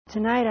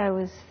Tonight I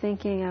was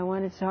thinking I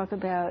wanted to talk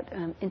about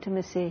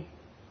intimacy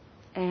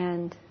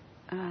and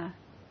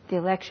the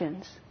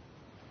elections.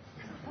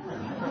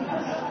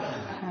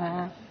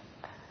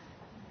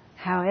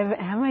 How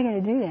am I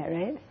going to do that,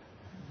 right?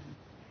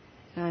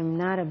 I'm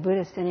not a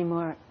Buddhist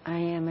anymore.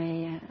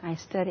 I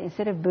study,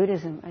 instead of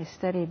Buddhism, I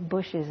study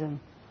Bushism.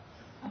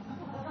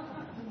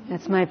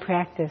 That's my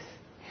practice.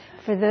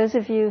 For those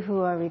of you who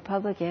are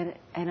Republican,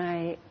 and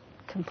I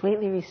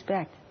completely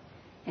respect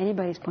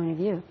anybody's point of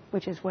view,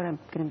 which is what I'm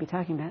going to be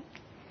talking about,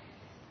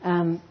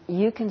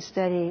 you can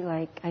study,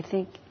 like, I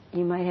think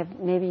you might have,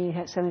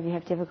 some of you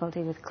have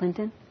difficulty with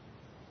Clinton,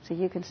 so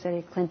you can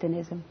study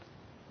Clintonism.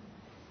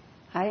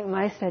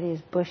 My study is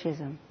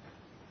Bushism.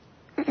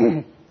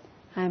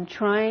 I'm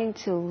trying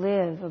to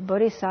live a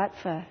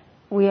bodhisattva.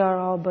 We are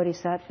all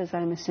bodhisattvas,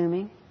 I'm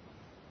assuming.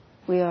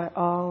 We are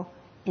all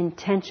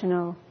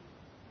intentional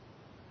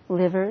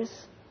livers.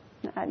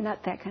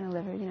 Not that kind of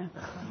liver, you know.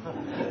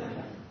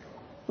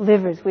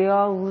 Livers. We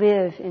all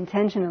live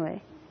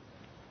intentionally.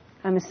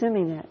 I'm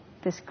assuming that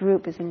this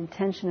group is an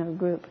intentional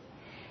group.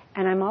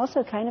 And I'm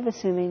also kind of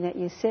assuming that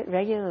you sit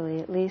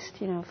regularly, at least,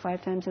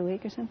 5 times a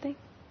week or something.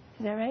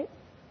 Is that right?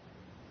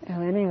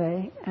 Well,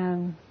 anyway,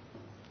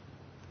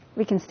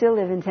 we can still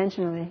live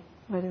intentionally,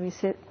 whether we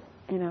sit,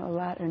 a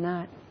lot or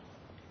not.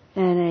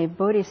 And a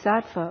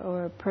bodhisattva,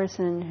 or a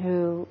person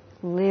who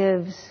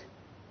lives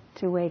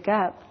to wake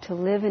up, to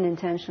live an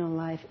intentional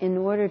life, in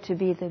order to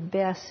be the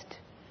best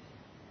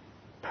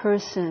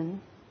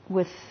person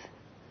with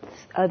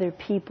other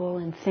people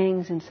and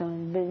things and so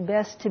on, the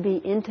best to be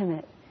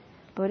intimate.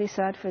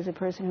 Bodhisattva is a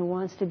person who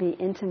wants to be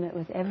intimate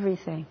with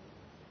everything.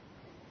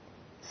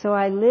 So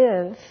I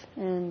live,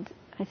 and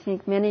I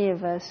think many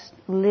of us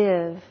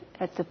live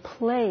at the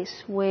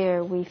place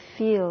where we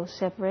feel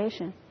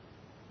separation.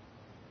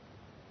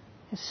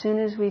 As soon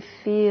as we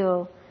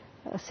feel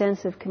a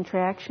sense of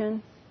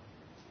contraction,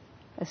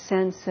 a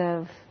sense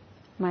of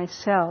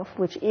myself,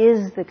 which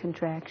is the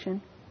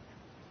contraction,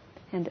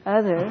 and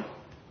other,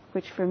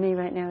 which for me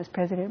right now is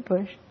President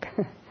Bush,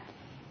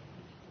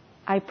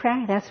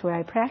 that's where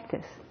I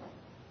practice.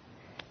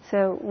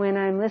 So when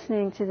I'm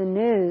listening to the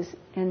news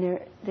and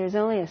there's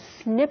only a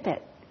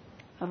snippet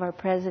of our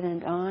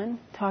president on,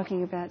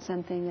 talking about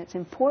something that's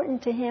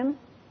important to him,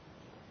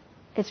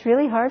 it's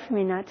really hard for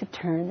me not to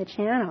turn the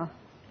channel,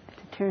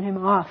 to turn him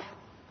off.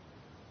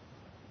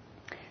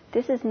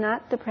 This is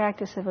not the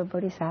practice of a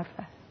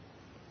bodhisattva.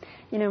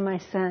 My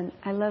son,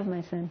 I love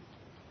my son.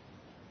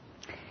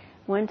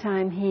 One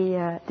time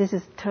this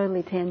is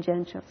totally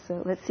tangential,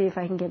 so let's see if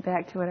I can get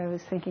back to what I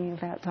was thinking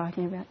about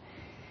talking about.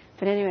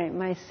 But anyway,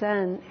 my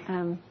son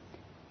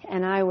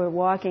and I were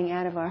walking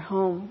out of our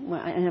home,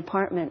 an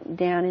apartment,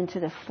 down into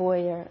the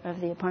foyer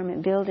of the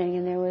apartment building,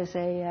 and there was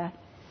I'm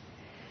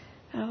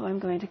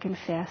going to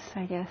confess,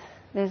 I guess.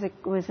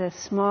 Was a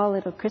small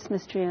little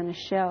Christmas tree on a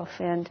shelf,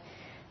 and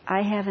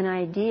I have an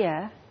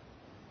idea.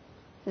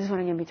 This is what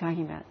I'm going to be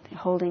talking about,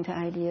 holding to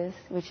ideas,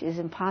 which is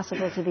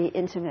impossible to be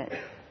intimate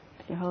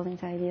if you're holding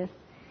to ideas.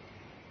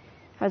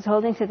 I was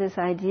holding to this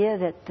idea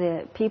that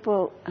the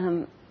people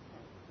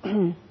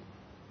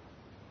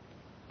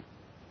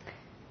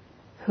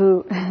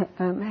who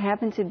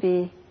happen to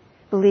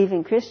believe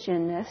in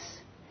Christianness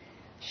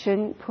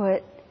shouldn't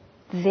put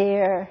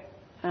their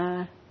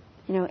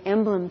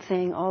emblem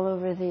thing all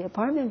over the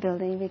apartment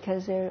building,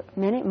 because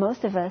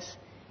most of us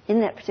in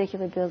that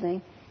particular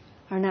building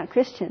are not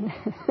Christian.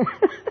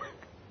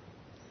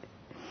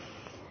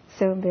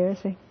 So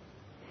embarrassing.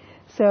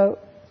 So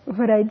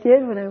what I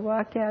did when I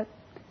walked out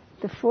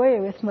the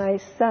foyer with my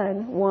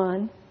son,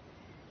 Juan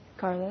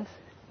Carlos,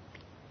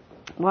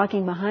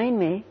 walking behind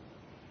me,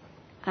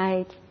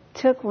 I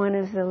took one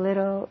of the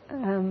little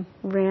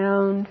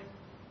round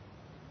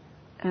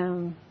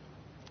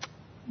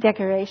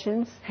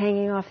decorations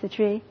hanging off the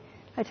tree.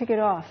 I took it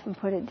off and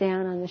put it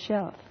down on the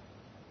shelf.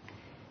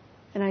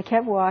 And I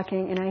kept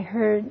walking, and I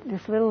heard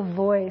this little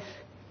voice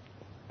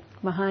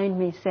behind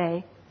me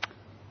say,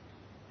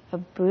 "A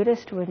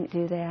Buddhist wouldn't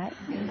do that."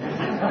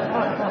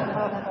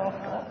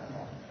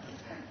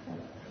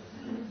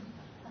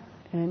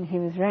 And he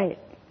was right.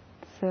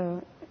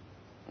 So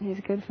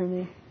he's good for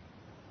me.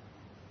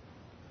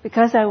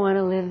 Because I want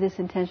to live this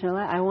intentional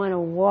life, I want to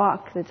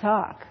walk the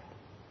talk.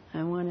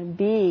 I want to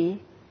be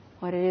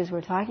what it is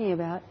we're talking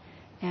about.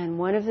 And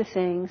one of the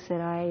things that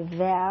I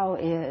vow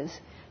is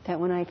that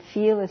when I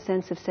feel a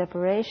sense of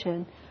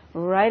separation,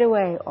 right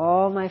away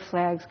all my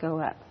flags go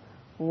up.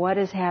 What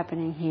is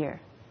happening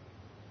here?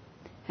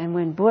 And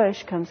when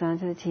Bush comes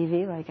onto the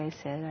TV, like I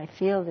said, I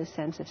feel this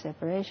sense of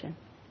separation.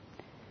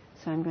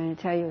 So I'm going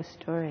to tell you a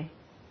story.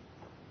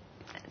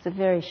 It's a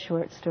very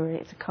short story.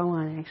 It's a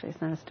koan, actually.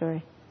 It's not a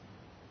story.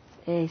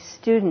 A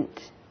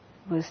student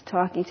was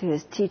talking to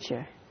his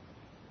teacher,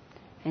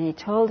 and he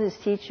told his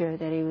teacher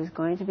that he was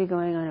going to be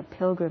going on a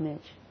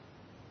pilgrimage.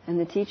 And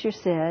the teacher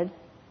said,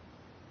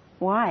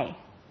 "Why?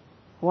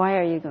 Why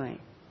are you going?"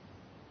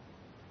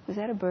 Was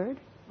that a bird?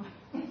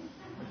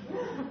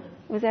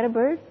 Was that a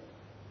bird?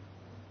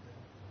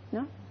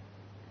 No?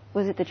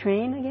 Was it the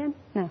train again?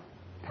 No.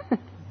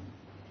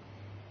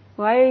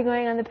 Why are you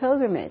going on the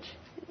pilgrimage?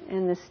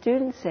 And the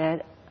student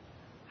said,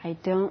 I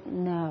don't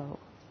know.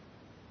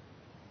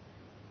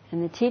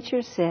 And the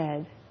teacher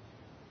said,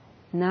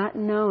 not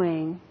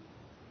knowing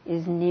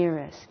is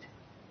nearest.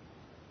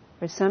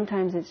 Or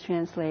sometimes it's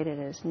translated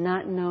as,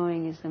 not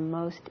knowing is the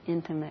most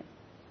intimate.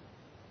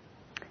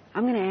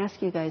 I'm going to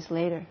ask you guys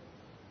later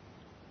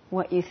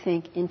what you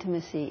think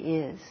intimacy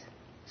is.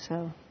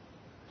 So,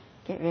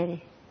 get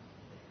ready.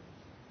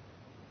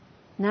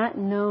 Not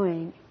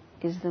knowing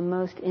is the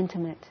most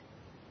intimate.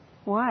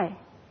 Why?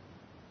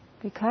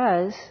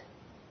 Because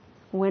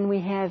when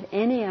we have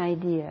any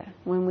idea,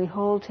 when we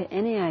hold to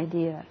any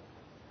idea,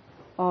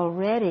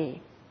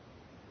 already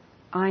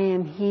I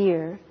am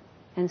here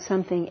and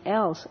something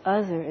else,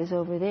 other, is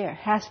over there.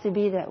 Has to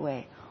be that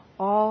way.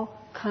 All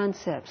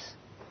concepts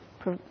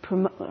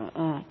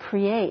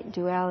create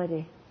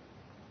duality.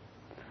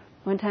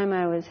 One time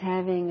I was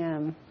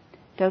having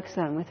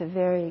Dokusan with a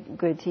very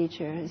good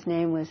teacher. His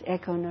name was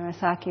Eko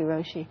Narasaki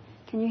Roshi.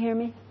 Can you hear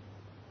me?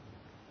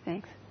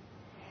 Thanks.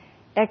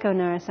 Eko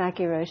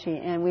Narasaki Roshi,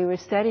 and we were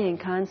studying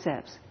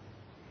concepts.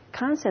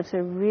 Concepts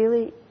are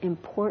really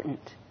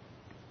important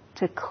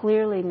to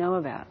clearly know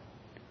about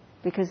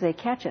because they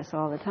catch us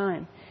all the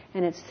time.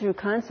 And it's through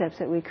concepts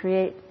that we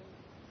create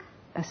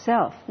a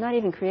self. Not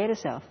even create a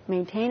self,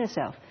 maintain a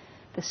self.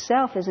 The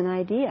self is an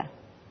idea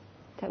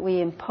that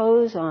we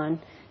impose on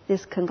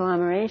this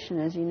conglomeration,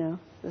 as you know,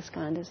 the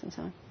skandhas and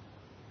so on.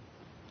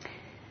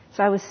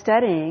 So I was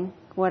studying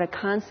what a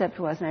concept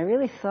was, and I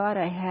really thought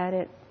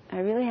I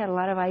really had a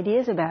lot of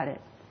ideas about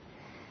it.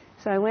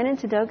 So I went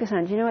into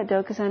Dokusan. Do you know what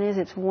Dokusan is?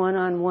 It's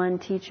one-on-one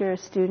teacher,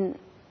 student.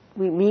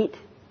 We meet.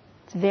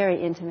 It's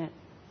very intimate.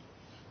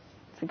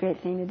 It's a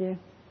great thing to do.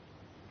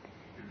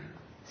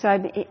 So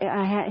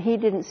he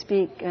didn't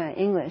speak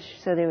English,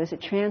 so there was a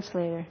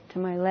translator to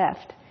my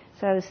left.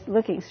 So I was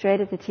looking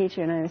straight at the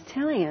teacher, and I was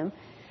telling him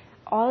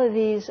all of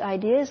these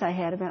ideas I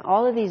had about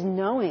all of these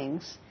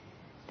knowings,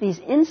 these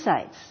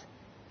insights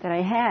that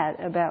I had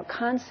about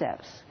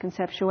concepts,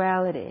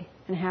 conceptuality,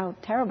 and how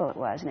terrible it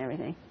was and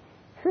everything.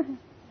 And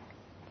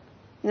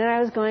then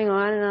I was going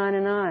on and on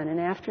and on, and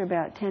after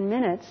about 10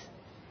 minutes,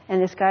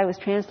 and this guy was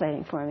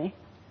translating for me,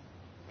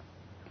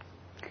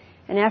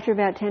 and after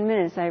about 10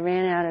 minutes I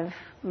ran out of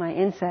my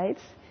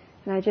insights,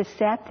 and I just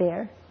sat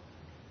there.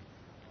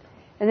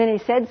 And then he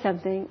said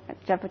something,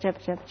 japa, japa,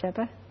 japa,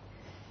 japa,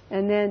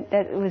 and then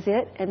that was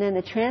it, and then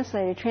the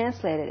translator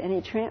translated, and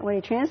what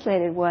he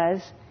translated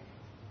was,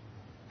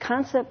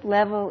 concept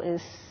level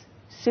is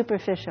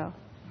superficial.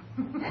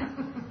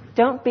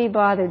 Don't be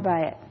bothered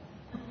by it.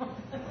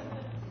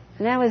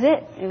 And that was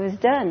it. It was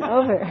done.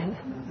 Over.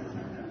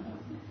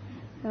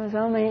 That was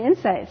all my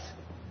insights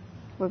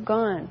were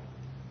gone.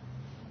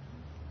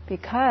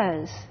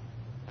 Because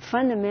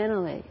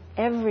fundamentally,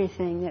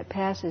 everything that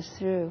passes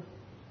through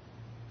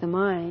the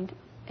mind,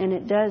 and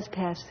it does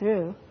pass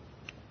through,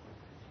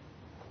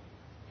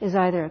 is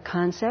either a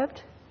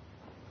concept,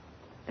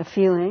 a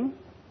feeling,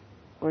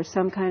 or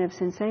some kind of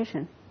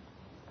sensation.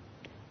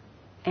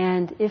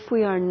 And if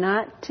we are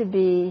not to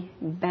be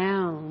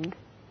bound,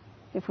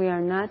 if we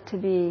are not to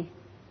be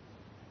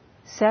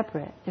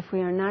separate, if we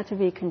are not to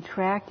be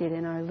contracted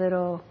in our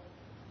little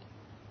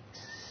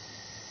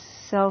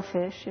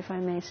selfish, if I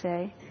may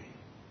say,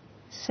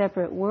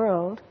 separate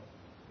world,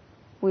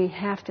 we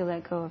have to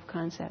let go of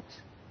concepts.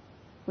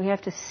 We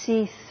have to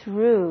see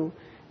through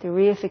the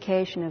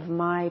reification of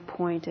my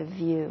point of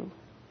view.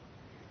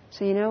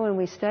 So you know, when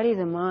we study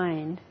the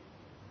mind,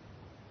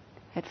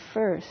 at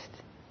first,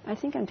 I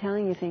think I'm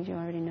telling you things you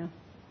already know.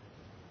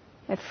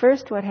 At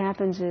first what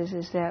happens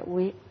is that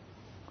we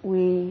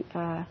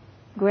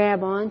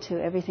grab onto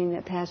everything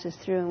that passes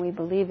through and we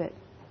believe it.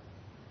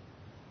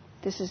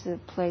 This is the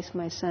place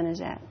my son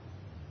is at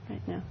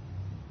right now.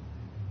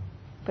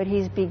 But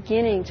he's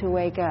beginning to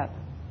wake up.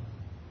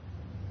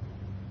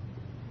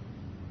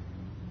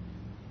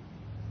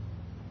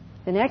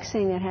 The next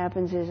thing that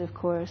happens is, of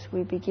course,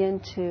 we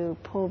begin to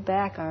pull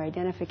back our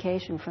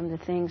identification from the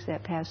things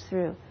that pass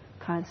through,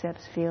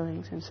 concepts,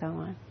 feelings, and so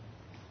on.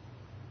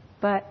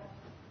 But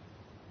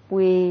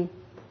we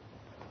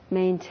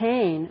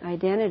maintain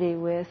identity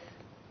with,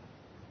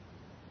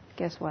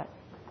 guess what?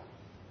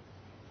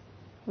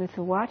 With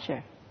the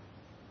watcher,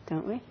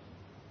 don't we?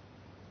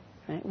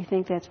 Right? We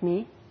think that's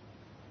me.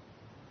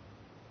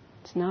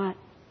 It's not.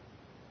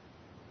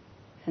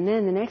 And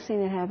then the next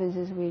thing that happens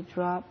is we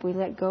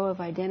let go of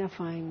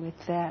identifying with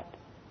that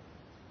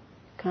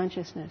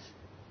consciousness.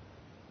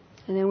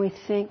 And then we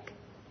think,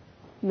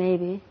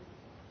 maybe,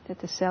 that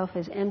the self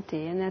is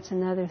empty, and that's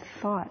another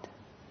thought,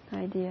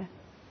 idea.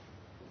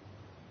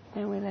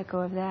 And we let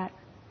go of that.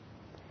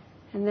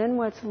 And then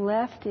what's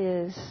left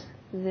is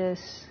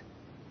this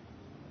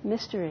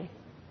mystery.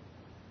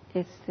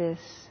 It's this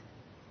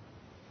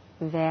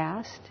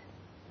vast,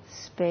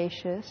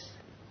 spacious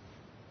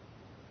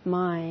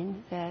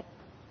mind that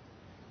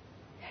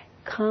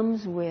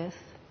comes with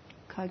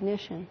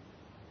cognition,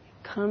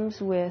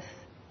 comes with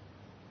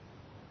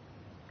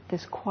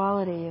this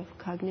quality of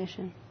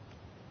cognition.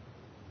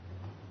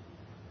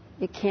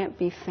 It can't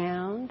be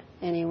found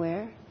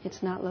anywhere.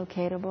 It's not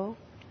locatable.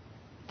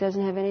 It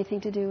doesn't have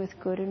anything to do with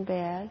good and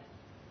bad.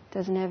 It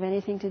doesn't have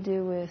anything to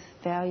do with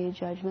value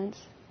judgments.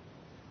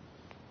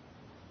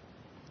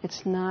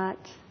 It's not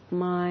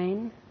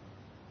mine.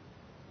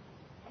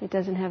 It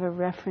doesn't have a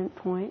referent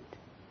point.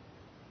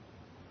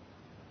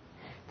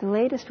 The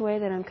latest way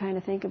that I'm kind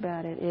of think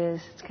about it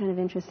is, it's kind of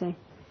interesting.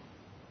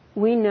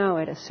 We know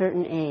at a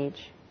certain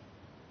age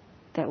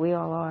that we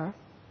all are,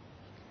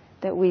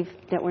 that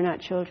we're not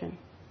children,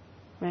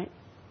 right?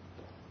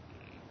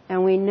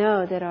 And we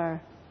know that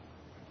our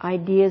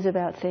ideas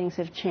about things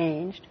have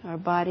changed, our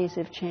bodies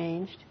have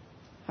changed,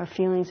 our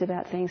feelings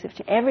about things have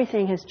changed.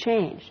 Everything has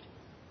changed,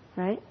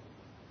 right?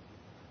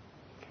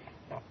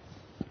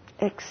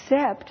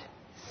 Except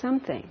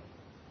something,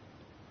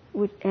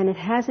 and it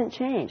hasn't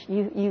changed.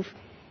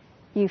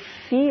 We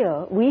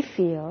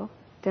feel,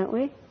 don't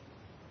we,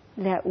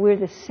 that we're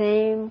the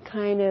same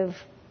kind of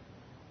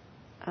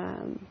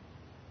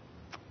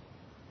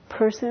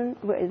person.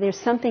 There's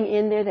something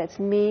in there that's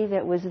me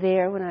that was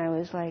there when I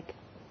was like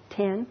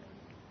 10,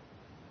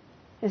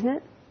 isn't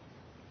it?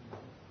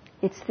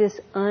 It's this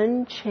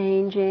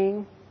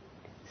unchanging,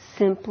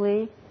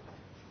 simply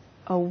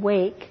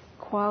awake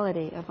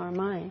quality of our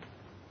mind.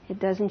 It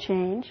doesn't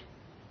change.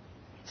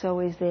 It's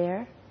always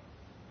there.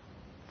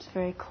 It's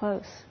very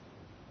close.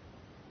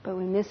 But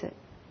we miss it.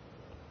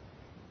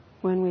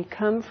 When we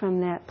come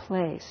from that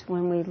place,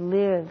 when we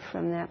live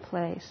from that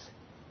place,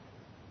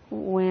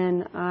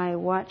 when I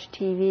watch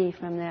TV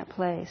from that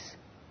place,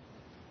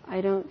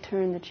 I don't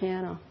turn the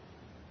channel.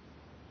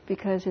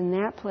 Because in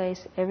that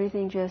place,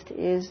 everything just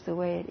is the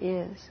way it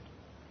is.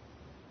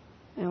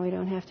 And we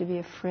don't have to be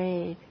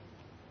afraid.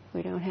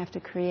 We don't have to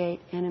create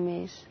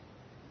enemies.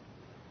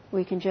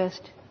 We can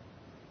just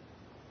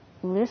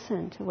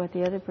listen to what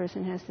the other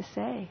person has to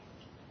say.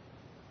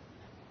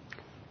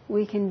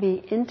 We can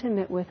be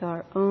intimate with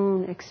our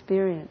own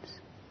experience.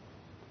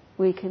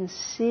 We can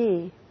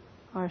see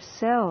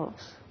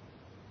ourselves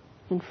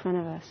in front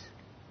of us.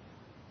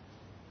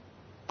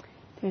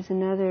 There's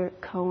another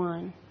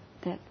koan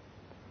that,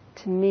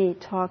 to me,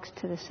 talks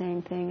to the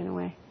same thing in a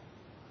way.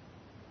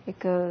 It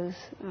goes,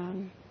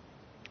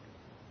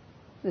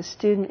 the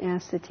student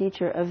asks the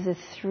teacher, of the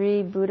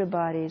 3 Buddha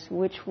bodies,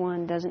 which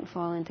one doesn't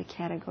fall into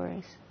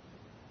categories?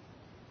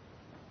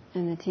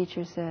 And the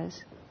teacher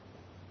says,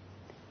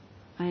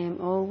 I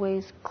am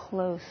always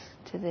close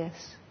to this.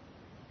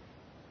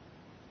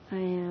 I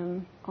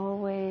am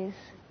always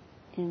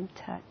in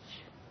touch.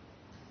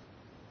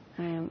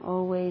 I am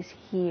always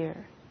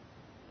here,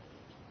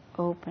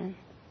 open,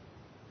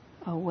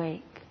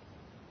 awake,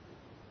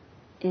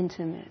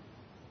 intimate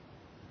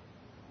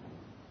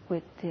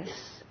with this.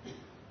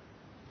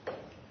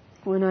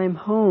 When I'm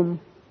home,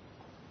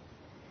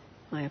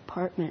 my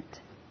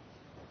apartment,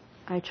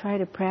 I try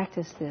to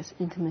practice this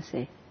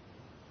intimacy.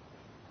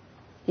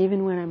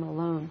 Even when I'm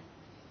alone.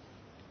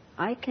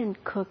 I can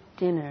cook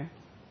dinner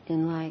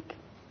in like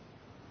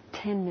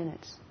 10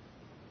 minutes.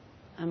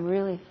 I'm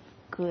really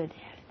good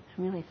at it.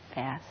 I'm really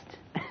fast.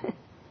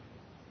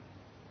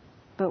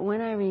 But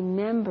when I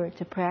remember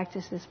to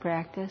practice this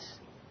practice,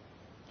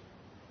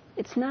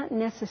 it's not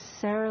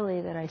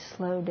necessarily that I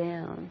slow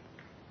down,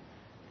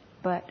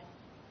 but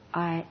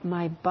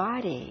my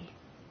body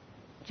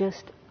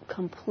just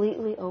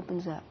completely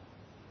opens up.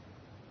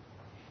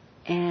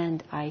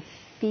 And I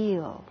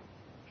feel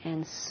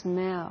and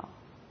smell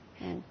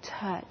and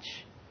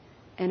touch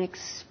and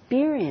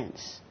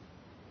experience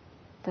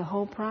the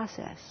whole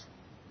process.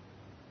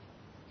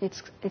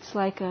 It's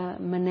like a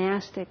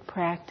monastic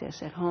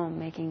practice at home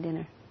making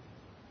dinner.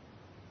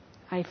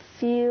 I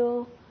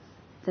feel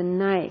the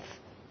knife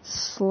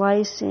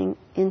slicing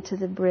into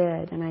the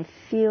bread, and I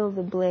feel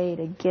the blade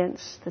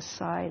against the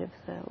side of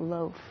the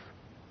loaf.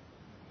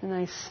 And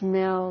I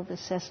smell the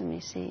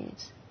sesame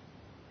seeds.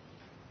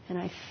 And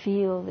I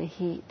feel the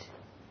heat.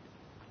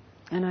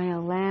 And I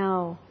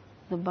allow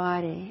the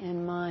body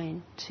and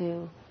mind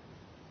to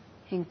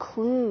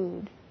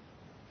include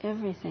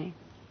everything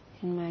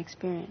in my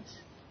experience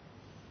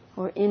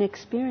or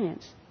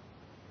inexperience.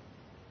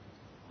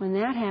 When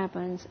that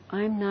happens,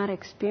 I'm not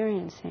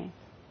experiencing.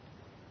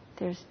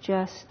 There's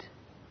just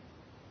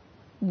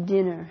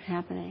dinner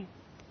happening.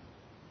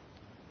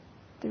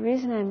 The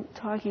reason I'm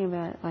talking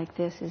about it like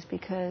this is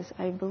because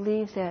I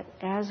believe that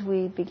as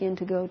we begin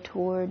to go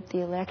toward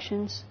the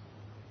elections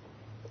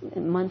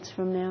months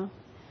from now,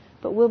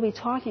 but we'll be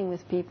talking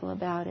with people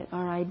about it,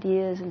 our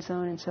ideas and so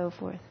on and so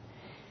forth.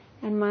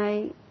 And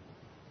my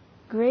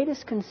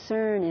greatest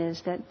concern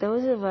is that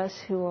those of us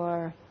who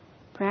are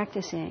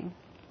practicing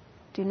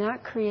do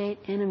not create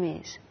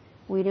enemies.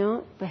 We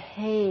don't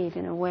behave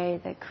in a way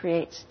that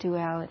creates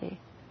duality.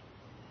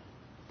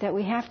 That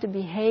we have to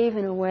behave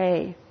in a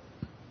way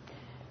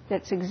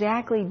that's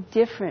exactly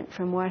different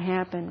from what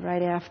happened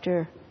right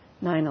after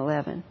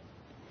 9/11.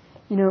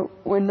 You know,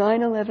 when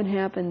 9/11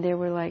 happened, there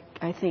were like,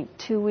 I think,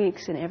 2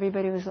 weeks and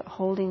everybody was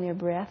holding their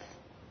breath.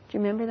 Do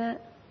you remember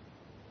that?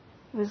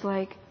 It was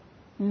like,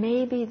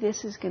 maybe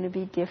this is going to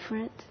be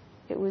different.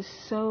 It was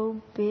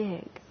so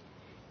big.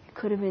 It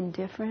could have been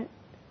different.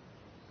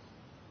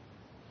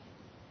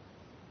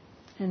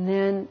 And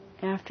then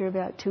after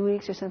about 2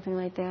 weeks or something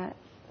like that,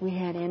 we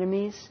had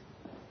enemies.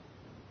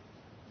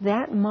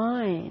 That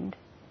mind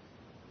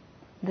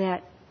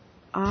that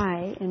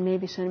and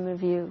maybe some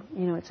of you,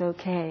 it's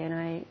okay, and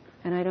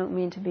I don't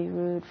mean to be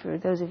rude for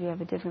those of you who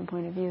have a different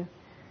point of view.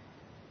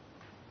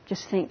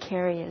 Just think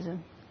Careyism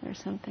or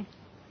something.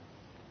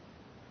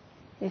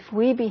 If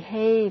we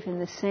behave in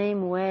the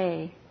same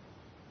way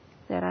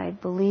that I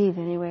believe,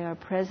 anyway, our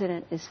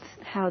president is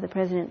how the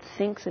president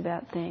thinks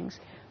about things,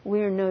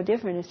 we're no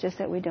different. It's just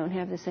that we don't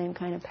have the same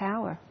kind of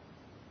power.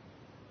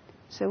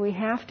 So we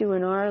have to,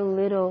 in our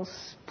little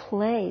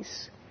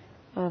place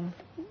of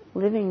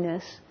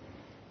livingness,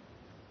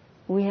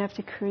 we have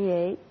to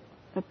create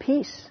a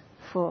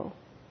peaceful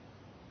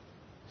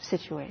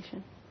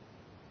situation.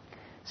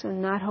 So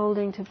not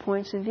holding to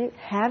points of view,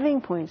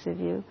 having points of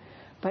view,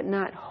 but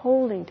not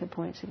holding to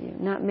points of view,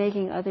 not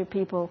making other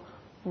people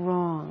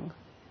wrong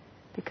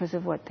because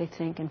of what they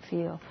think and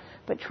feel,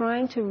 but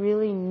trying to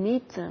really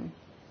meet them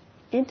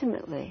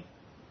intimately,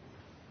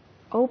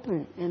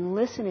 open and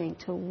listening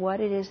to what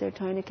it is they're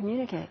trying to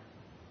communicate.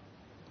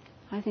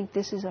 I think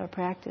this is our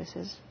practice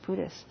as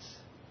Buddhists.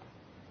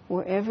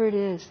 Wherever it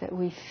is that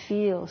we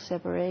feel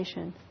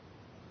separation,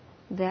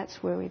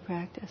 that's where we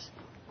practice.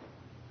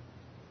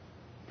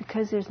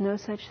 Because there's no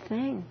such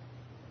thing.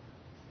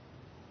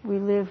 We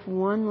live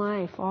one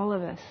life, all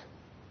of us.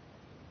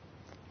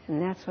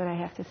 And that's what I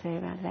have to say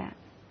about that.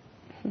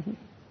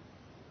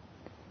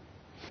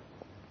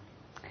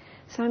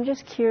 So I'm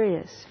just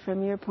curious,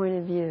 from your point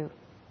of view,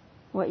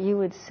 what you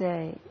would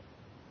say,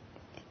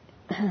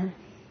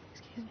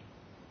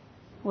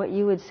 what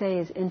you would say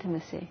is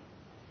intimacy.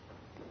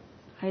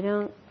 I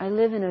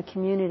live in a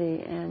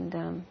community,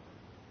 and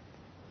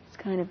it's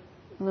kind of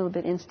a little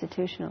bit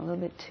institutional, a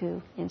little bit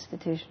too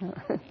institutional.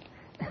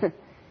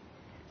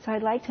 So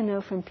I'd like to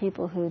know from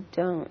people who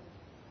don't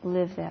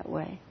live that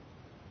way,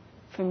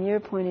 from your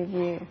point of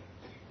view,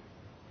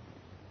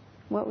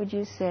 what would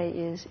you say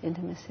is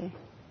intimacy?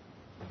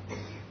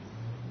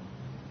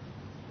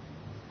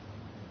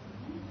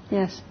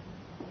 Yes.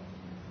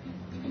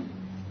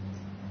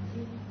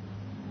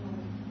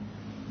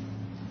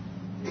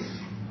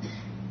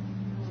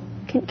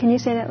 Can you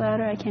say that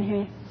louder? I can't hear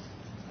you.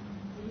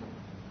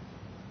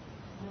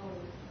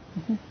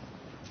 Mm-hmm.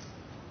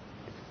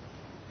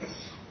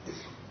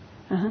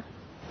 Uh-huh.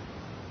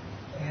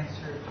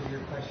 Answer to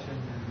your question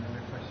and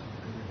another question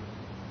for you.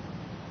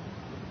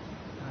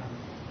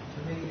 To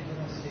me,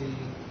 intimacy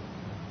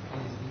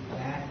is the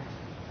act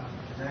of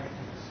direct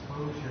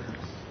exposure,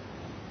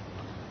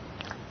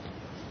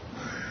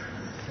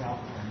 self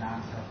or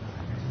non-self.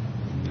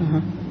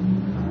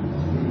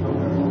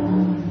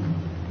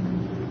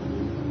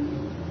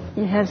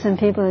 You have some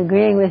people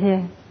agreeing with you.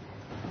 And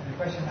the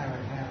question I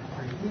would have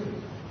for you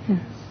is,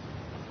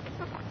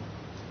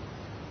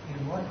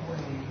 in what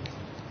way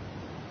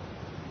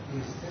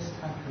is this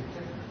country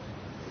different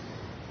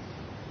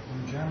from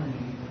Germany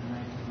in the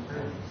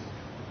 1930s?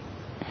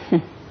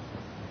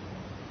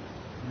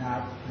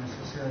 Not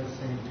necessarily the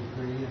same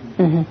degree and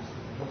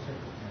political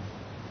circumstances.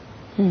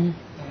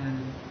 And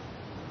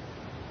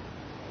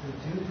the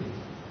duty,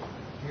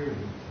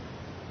 hearing.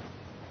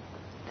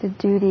 The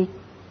duty.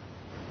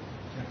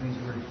 Japanese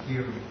word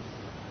hearing.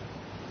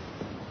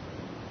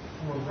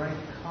 For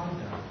right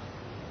conduct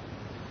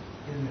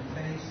in the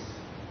face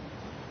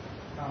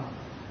of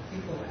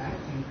people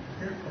acting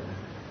fearfully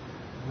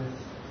with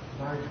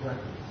large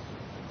weapons.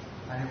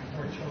 I have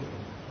 4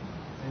 children.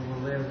 They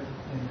will live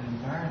in an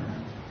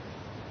environment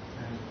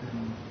that has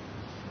been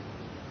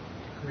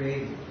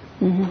created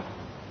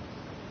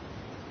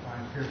by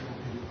fearful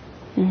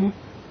people.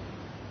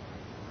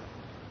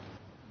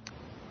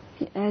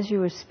 As you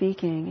were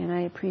speaking, and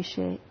I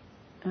appreciate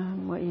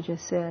what you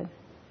just said,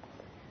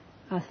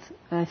 a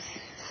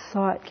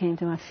thought came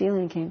to mind, a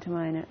feeling came to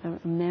mind,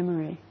 a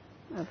memory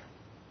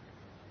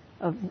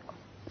of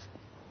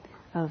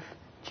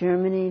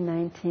Germany,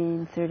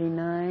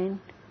 1939,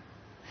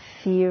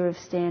 fear of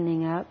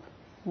standing up,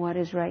 what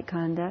is right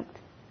conduct,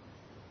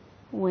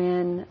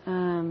 when,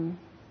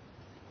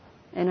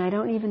 and I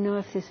don't even know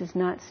if this is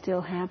not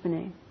still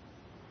happening,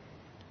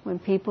 when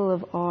people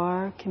of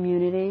our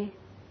community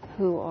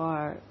who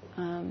are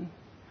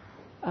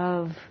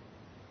of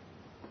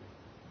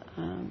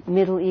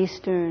Middle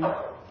Eastern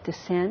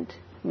descent,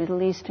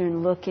 Middle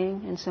Eastern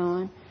looking and so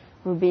on,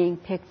 were being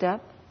picked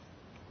up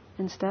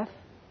and stuff.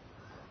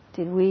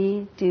 Did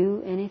we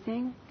do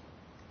anything?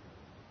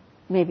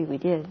 Maybe we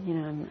did, I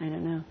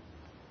don't know.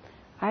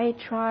 I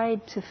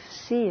tried to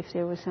see if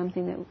there was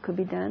something that could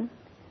be done.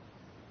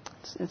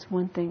 That's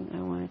one thing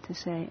I wanted to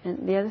say.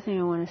 And the other thing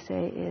I want to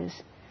say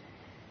is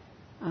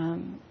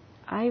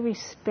I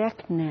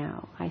respect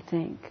now, I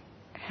think,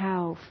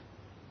 how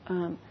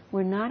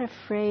we're not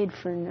afraid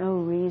for no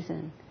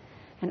reason.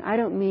 And I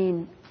don't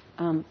mean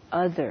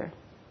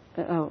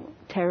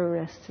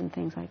terrorists and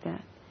things like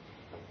that.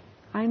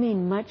 I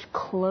mean much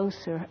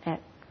closer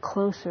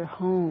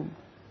home.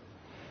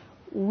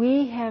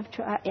 We have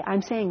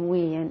I'm saying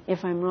we, and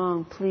if I'm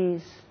wrong,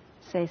 please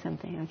say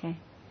something, okay?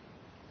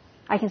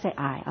 I can say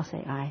I. I'll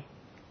say I.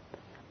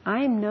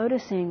 I'm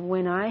noticing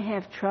when I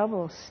have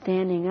trouble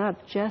standing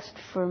up just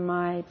for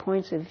my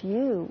points of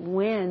view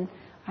when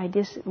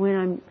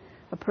I'm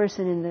a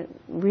person in the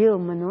real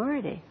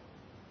minority.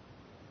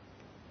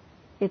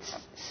 It's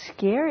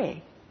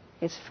scary.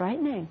 It's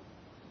frightening.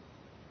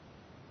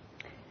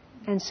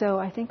 And so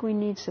I think we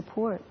need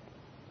support.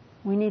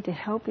 We need to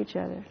help each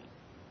other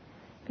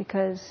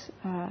because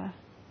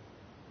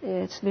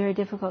it's very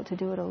difficult to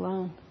do it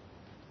alone.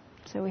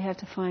 So we have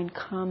to find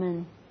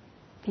common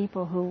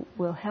people who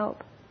will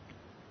help.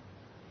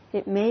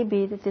 It may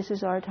be that this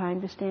is our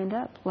time to stand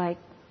up, like,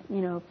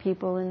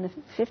 people in the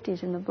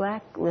 50s in the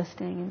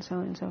blacklisting and so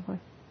on and so forth.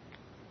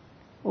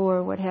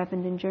 Or what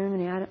happened in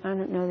Germany. I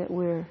don't know that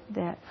we're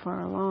that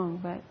far along,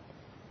 but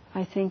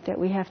I think that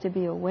we have to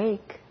be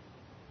awake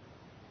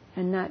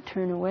and not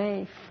turn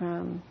away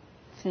from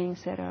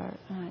things that are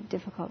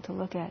difficult to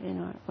look at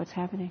in what's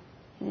happening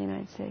in the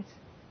United States.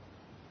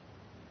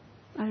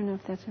 I don't know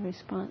if that's a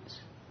response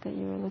that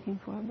you were looking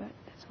for, but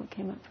that's what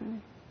came up for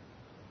me.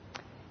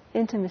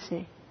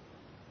 Intimacy.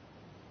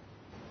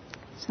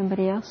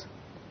 Somebody else?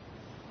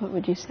 What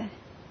would you say?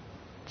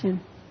 Jim?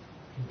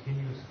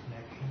 Continuous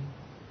connection.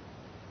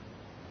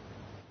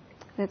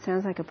 That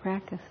sounds like a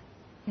practice.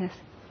 Yes?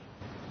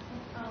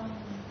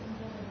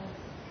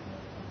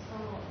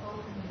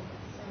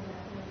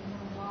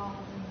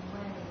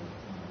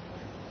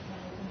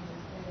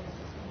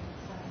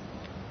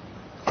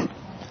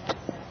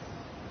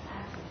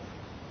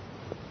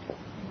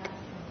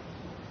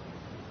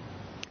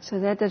 So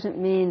that doesn't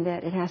mean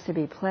that it has to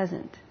be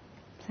pleasant.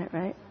 Is that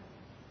right?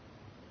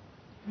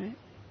 Right?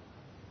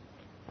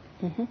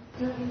 Mm-hmm.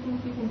 Don't you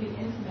think you can be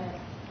intimate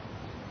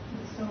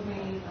with so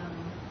many,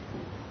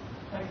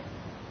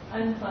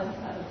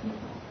 unpleasant other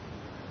people?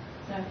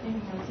 So I'm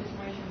thinking of a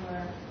situation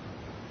where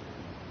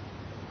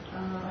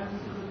I was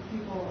with a group of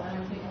people and I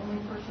was the only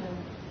person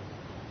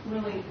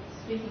really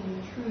speaking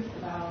the truth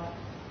about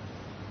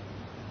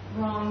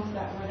wrongs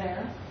that were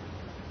there.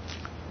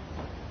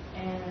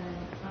 And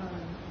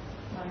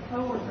my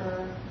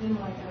coworker didn't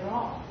like it at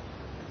all.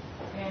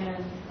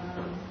 And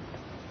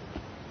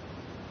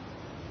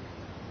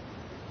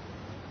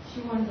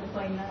she wanted to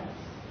play nice.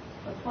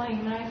 But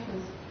playing nice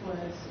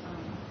was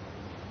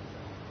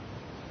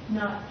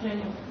not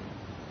genuine.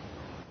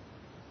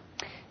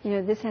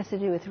 This has to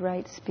do with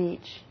right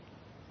speech.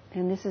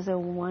 And this is a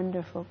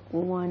wonderful,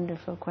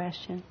 wonderful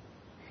question.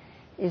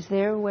 Is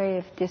there a way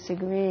of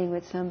disagreeing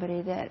with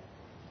somebody that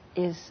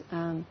is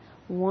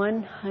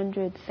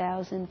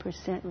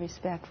 100,000%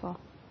 respectful?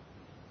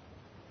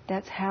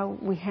 That's how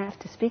we have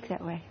to speak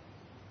that way.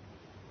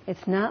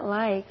 It's not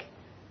like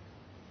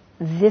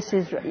this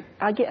is...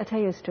 I'll tell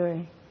you a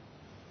story.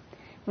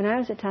 When I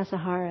was at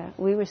Tassajara,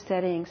 we were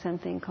studying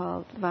something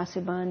called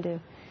Vasubandhu.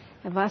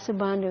 And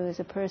Vasubandhu is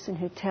a person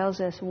who tells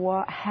us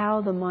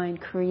how the mind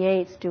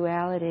creates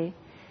duality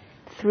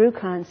through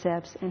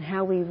concepts and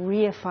how we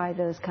reify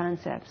those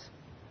concepts.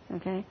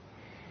 Okay?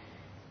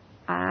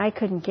 I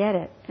couldn't get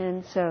it.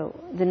 And so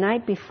the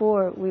night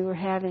before, we were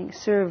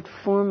served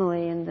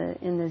formally in the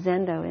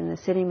zendo, in the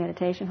sitting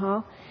meditation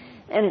hall.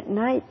 And at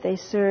night, they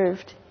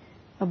served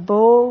a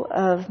bowl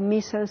of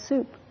miso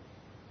soup.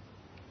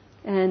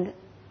 And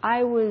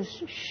I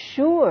was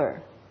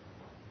sure,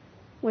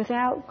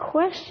 without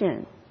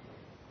question,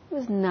 it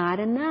was not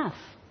enough.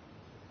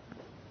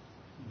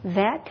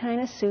 That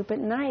kind of soup at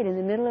night in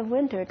the middle of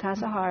winter at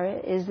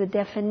Tassajara is the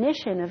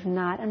definition of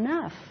not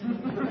enough.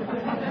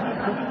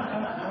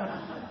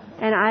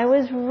 And I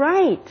was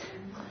right.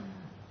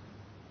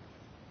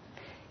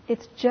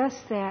 It's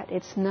just that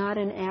it's not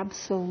an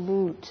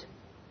absolute.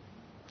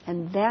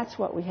 And that's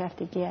what we have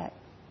to get.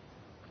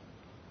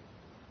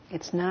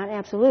 It's not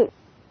absolute.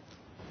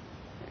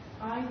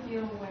 I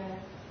deal with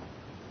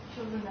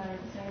children that are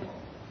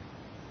disabled.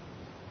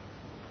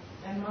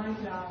 And my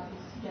job is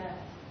to get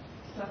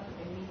stuff that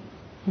they need.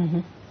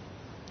 Mm-hmm.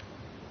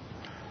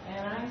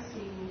 And I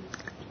see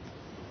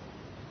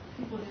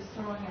people just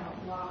throwing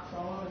out blocks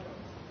all over the place.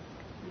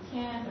 We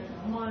can't, there's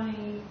no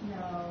money,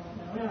 no.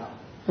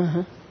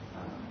 Uh-huh.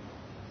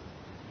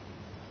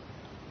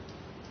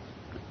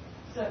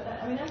 So,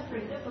 that's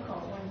pretty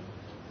difficult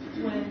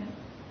when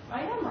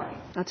I am right.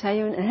 I'll tell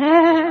you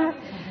another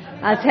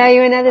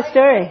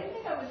story. If I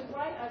think I was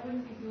right, I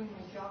wouldn't be doing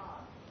my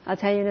job. I'll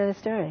tell you another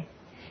story.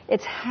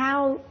 It's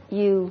how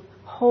you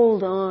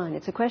hold on.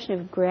 It's a question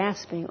of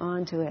grasping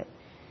onto it.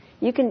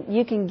 You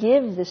can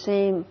give the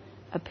same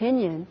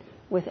opinion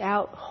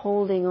without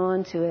holding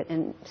on to it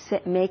and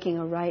making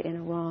a right and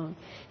a wrong.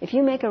 If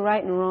you make a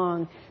right and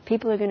wrong,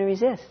 people are going to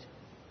resist.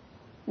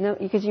 No,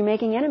 because you're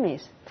making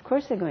enemies. Of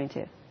course they're going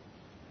to.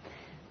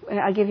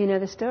 I'll give you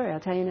another story. I'll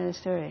tell you another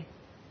story.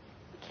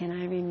 Can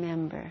I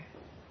remember?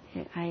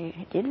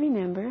 I did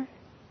remember.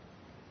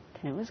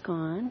 Then it was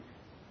gone.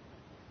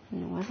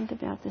 And it wasn't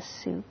about the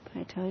soup.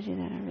 I told you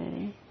that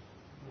already.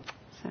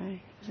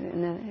 Sorry.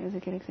 It was a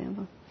good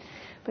example.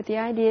 But the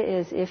idea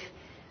is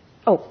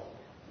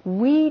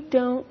we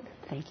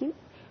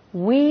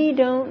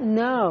don't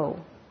know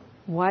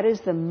what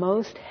is the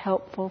most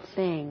helpful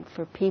thing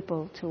for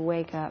people to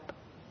wake up.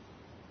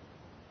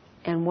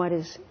 and what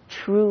is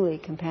truly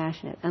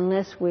compassionate,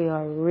 unless we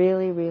are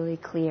really, really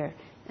clear.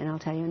 And I'll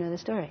tell you another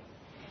story.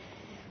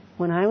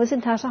 When I was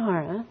in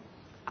Tassajara,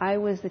 I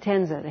was the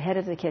tenza, the head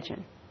of the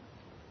kitchen.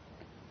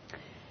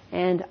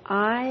 And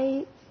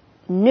I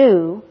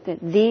knew that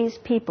these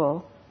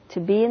people, to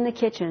be in the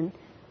kitchen,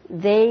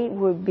 they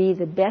would be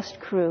the best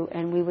crew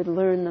and we would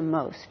learn the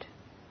most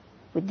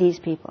with these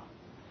people.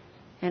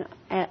 And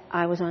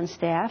I was on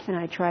staff and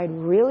I tried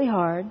really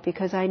hard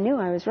because I knew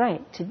I was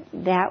right.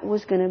 That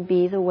was going to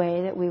be the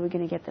way that we were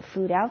going to get the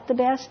food out the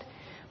best.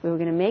 We were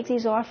going to make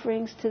these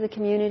offerings to the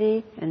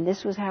community, and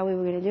this was how we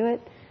were going to do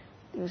it.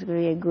 It was going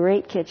to be a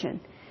great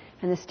kitchen.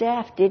 And the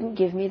staff didn't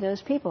give me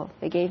those people.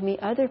 They gave me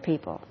other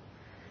people.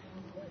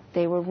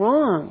 They were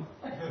wrong.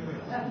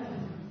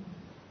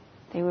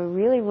 They were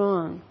really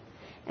wrong.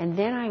 And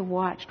then I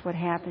watched what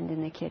happened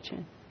in the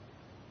kitchen.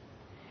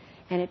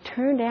 And it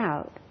turned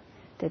out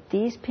that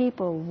these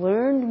people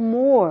learned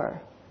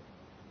more.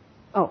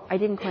 Oh, I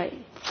didn't quite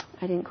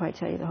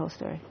tell you the whole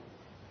story.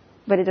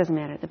 But it doesn't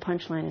matter. The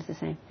punchline is the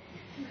same.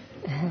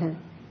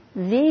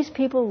 These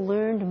people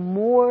learned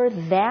more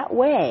that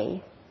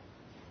way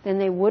than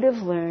they would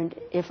have learned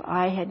if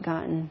I had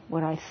gotten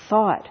what I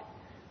thought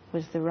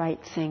was the right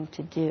thing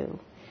to do.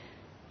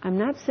 I'm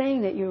not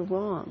saying that you're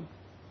wrong.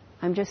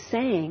 I'm just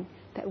saying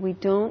that we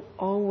don't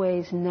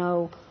always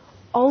know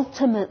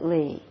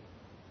ultimately.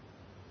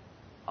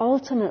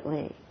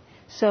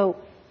 So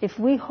if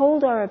we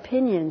hold our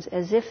opinions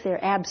as if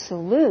they're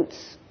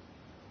absolutes,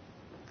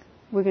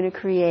 we're going to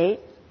create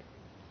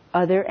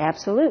other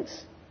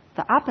absolutes,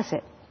 the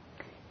opposite.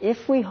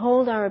 If we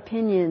hold our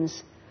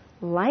opinions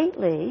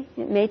lightly,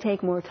 it may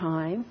take more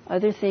time,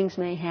 other things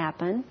may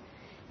happen.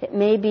 It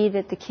may be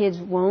that the kids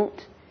won't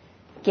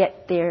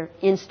get their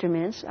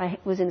instruments. I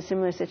was in a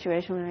similar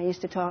situation when I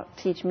used to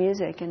teach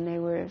music, and they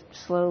were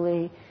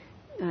slowly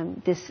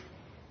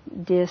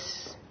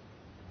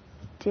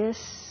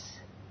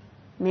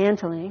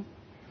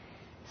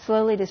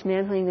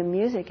dismantling the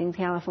music in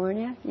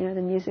California,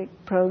 the music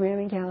program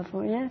in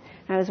California.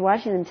 And I was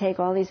watching them take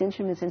all these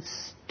instruments and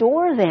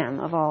store them,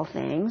 of all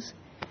things,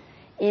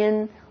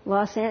 in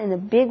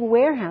the big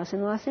warehouse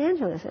in Los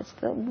Angeles. That's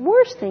the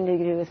worst thing to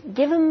do, is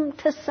give them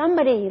to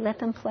somebody, let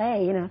them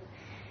play,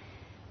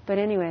 But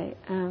anyway,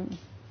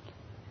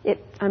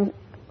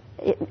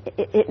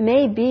 it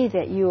may be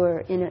that you're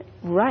in it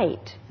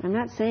right. I'm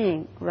not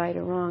saying right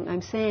or wrong.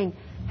 I'm saying,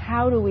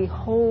 how do we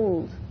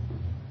hold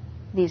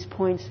these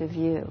points of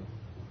view?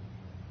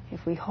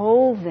 If we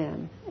hold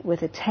them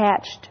with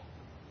attached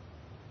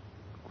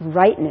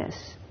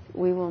rightness,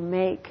 we will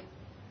make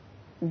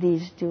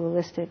these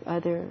dualistic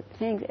other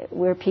things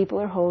where people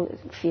are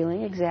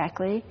feeling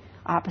exactly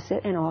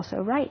opposite and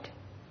also right.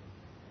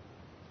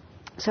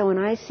 So when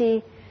I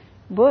see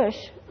Bush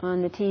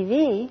on the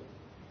TV,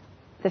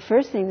 the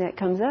first thing that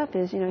comes up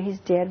is, he's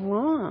dead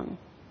wrong.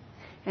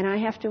 And I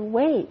have to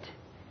wait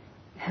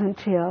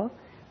until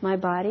my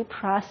body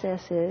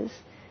processes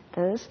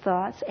those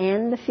thoughts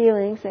and the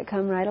feelings that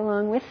come right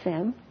along with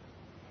them.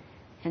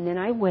 And then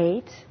I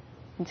wait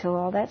until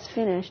all that's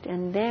finished,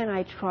 and then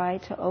I try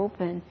to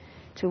open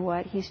to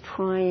what he's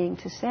trying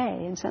to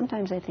say. And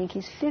sometimes I think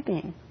he's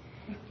fibbing,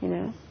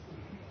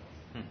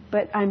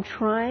 But I'm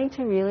trying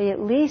to really at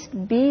least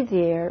be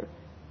there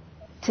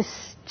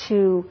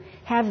to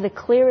have the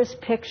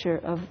clearest picture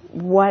of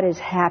what is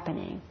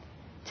happening,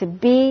 to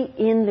be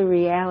in the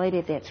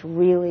reality that's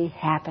really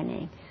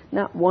happening,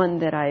 not one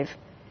that I've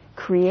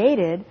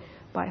created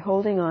by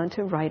holding on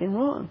to right and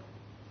wrong.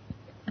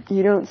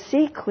 You don't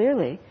see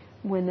clearly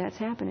when that's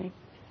happening.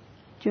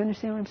 Do you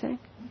understand what I'm saying?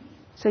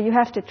 So you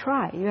have to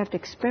try, you have to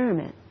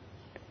experiment.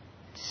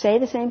 Say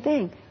the same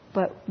thing,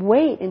 but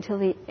wait until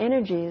the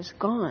energy is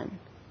gone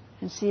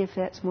and see if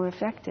that's more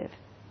effective.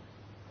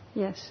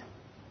 Yes?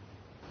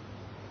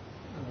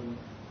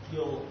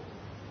 Gil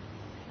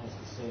has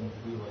the same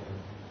feeling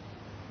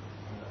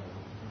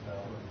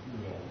about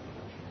reaction.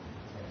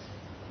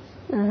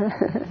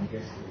 I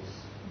guess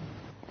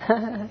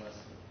there's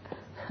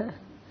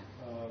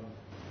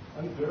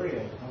I'm very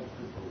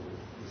uncomfortable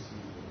with this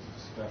evening's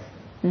discussion.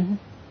 Mm-hmm.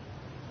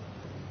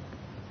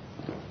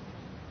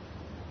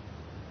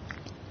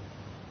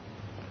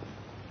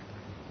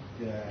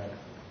 That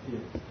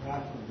if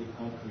half of the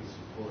country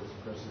supports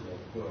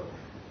President Bush,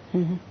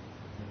 Mm-hmm.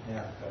 and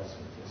half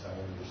doesn't, as I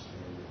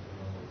understand it,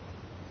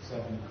 7%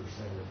 of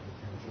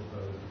potential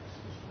voters,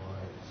 as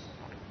lines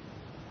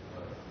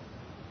are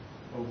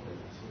open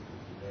to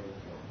the debate.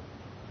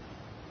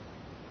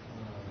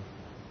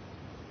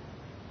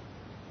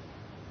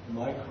 Am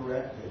I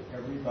correct that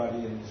everybody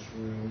in this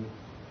room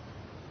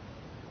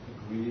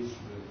agrees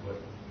with what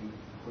you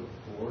put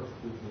forth?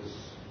 Because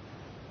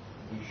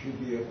we should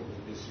be able to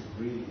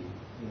disagree in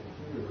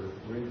here if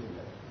we're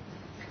intimate.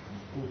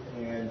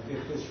 And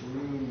if this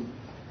room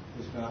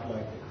is not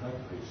like the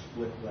country,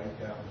 split right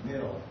down the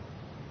middle,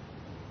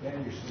 then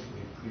you're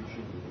simply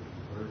preaching to the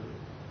converted,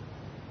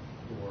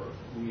 or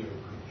we are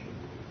preaching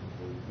to the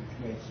converted, which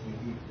makes me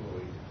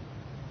equally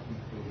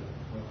uncomfortable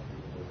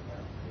with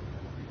half the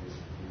country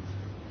disagrees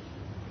with us.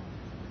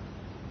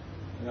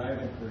 And I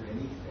haven't heard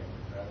anything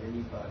about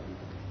anybody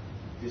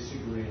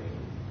disagreeing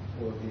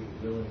or being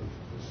willing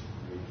to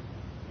disagree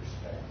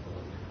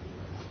respectfully.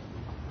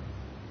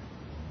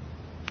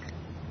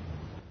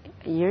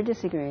 You're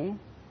disagreeing.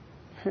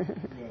 No,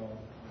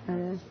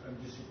 I'm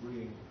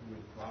disagreeing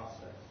with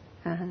process.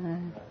 Not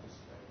disagreeing.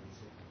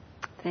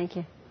 Thank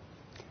you.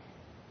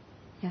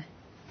 Yeah.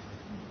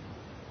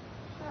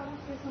 I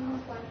would say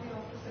something slightly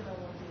opposite of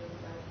what you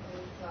said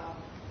is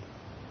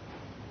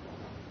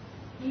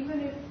even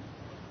if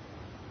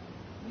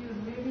you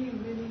really,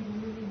 really,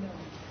 really know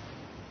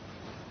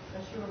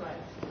that you're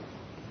right,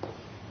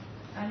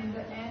 and in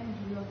the end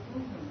you are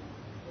proven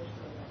that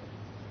you're right,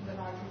 the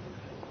larger picture.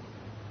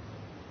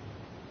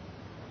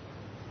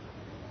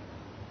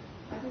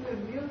 I think the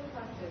real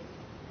practice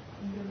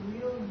and the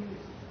real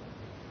use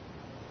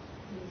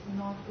is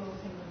not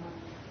closing the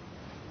mind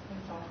and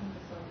talking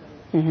to somebody.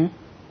 Mm-hmm.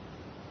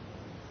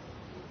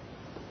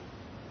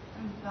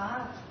 And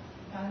that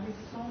can be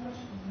so much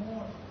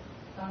more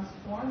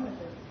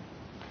transformative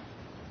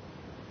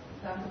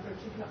than the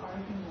particular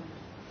argument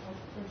or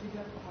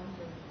particular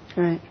content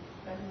Right.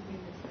 that is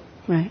being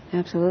discussed. Right.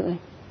 Absolutely.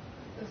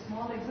 A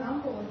small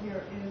example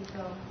here is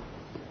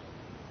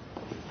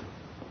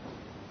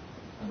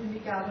when we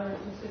gather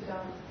to sit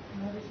down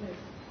and meditate,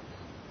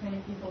 many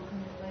people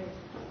come in late.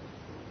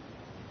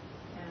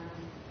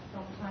 And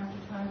from time to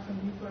time, some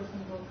new person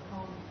will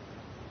come,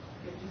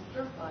 get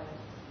disturbed by it,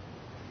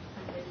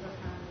 and raise their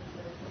hand and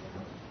say,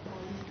 all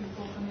these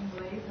people coming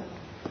late and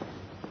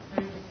it's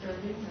very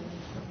disturbing and we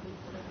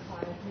put it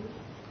quietly.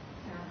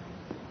 And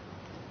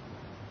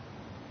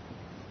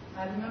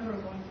I remember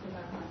going through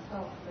that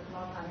myself, but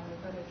not having the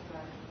courage to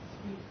actually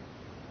speak.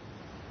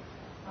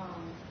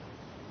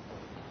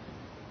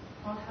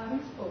 Not having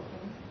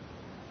spoken,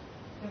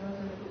 there was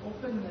a little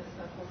openness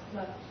that was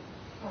left,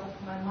 but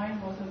my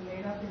mind wasn't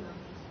made up enough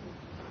to speak.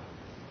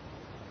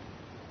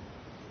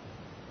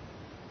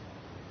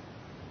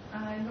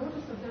 And I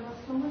noticed that there was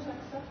so much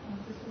acceptance.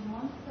 This was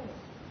one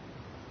place.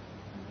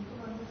 And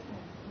people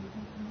understand. You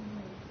can come in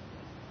late.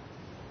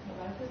 The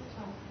life is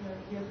tough.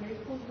 We are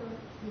grateful you're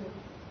here.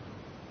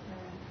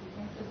 And you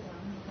can sit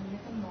down, you can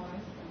make a noise,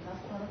 and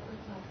that's part of the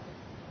practice.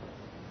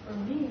 For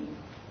me,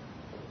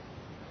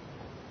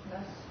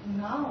 that's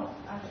now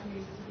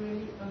actually it's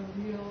really a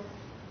real,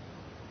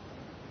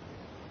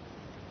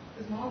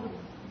 it's one of the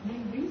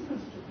main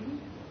reasons to be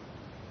here.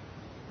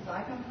 Because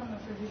I come from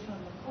a tradition of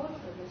the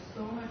culture, there's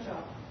so much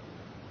of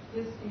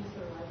this is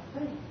the right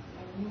thing,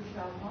 and you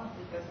shall not,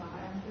 because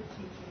I am the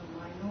teacher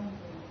and I know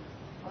more.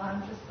 Well,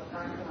 I'm just the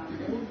fact that I'm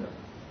older,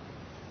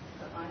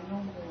 that I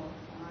know more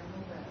and I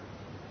know better.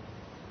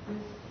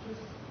 It's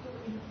just so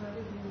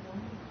incredibly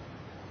wonderful.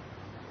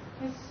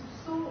 It's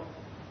so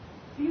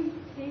few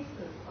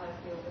cases, I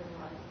feel, in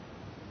life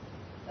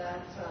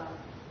that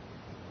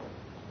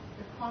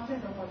the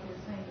content of what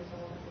you're saying is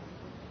all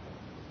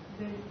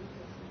very few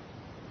cases.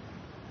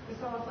 It's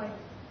sort of like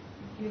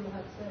Gil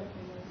had said,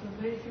 so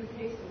very few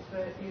cases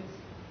where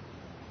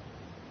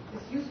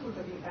it's useful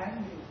to be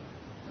angry.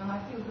 And I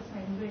feel the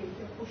same way. If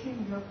you're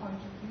pushing your point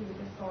of view, it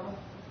is sort of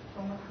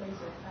from a place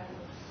of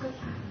anger. Such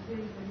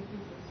very, very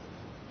few cases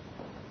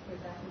where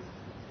that is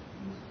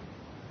useful.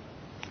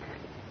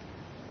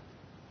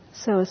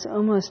 So it's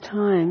almost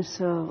time,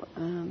 so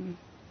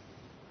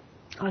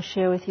I'll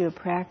share with you a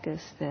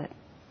practice that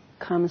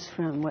comes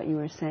from what you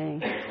were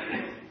saying.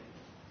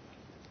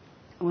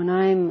 When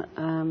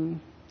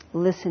I'm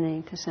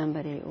listening to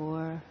somebody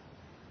or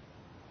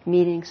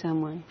meeting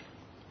someone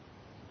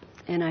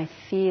and I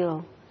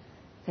feel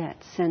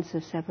that sense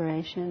of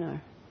separation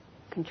or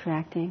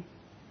contracting,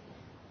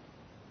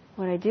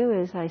 what I do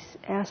is I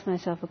ask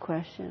myself a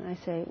question. I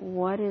say,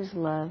 what is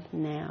love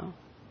now?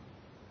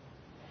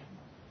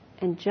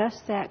 And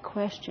just that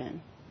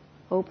question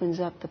opens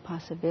up the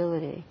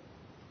possibility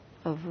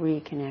of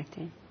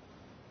reconnecting.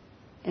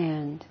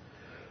 And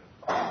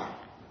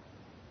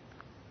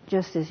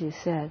just as you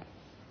said,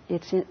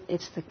 it's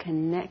the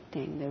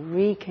connecting, the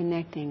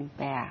reconnecting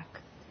back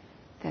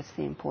that's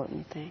the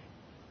important thing.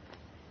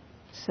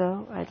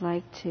 So I'd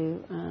like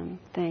to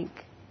thank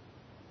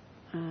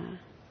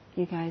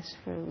you guys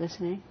for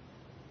listening,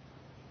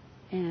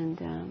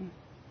 and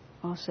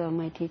also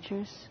my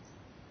teachers.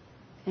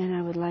 And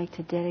I would like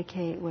to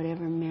dedicate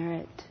whatever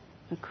merit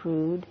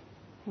accrued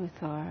with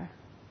our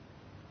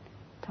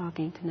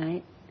talking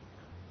tonight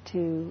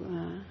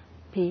to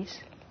peace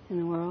in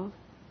the world,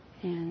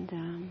 and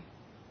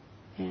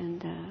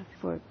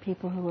for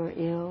people who are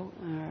ill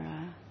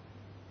or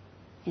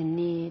in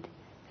need,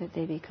 that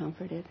they be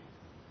comforted.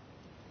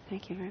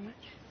 Thank you very much.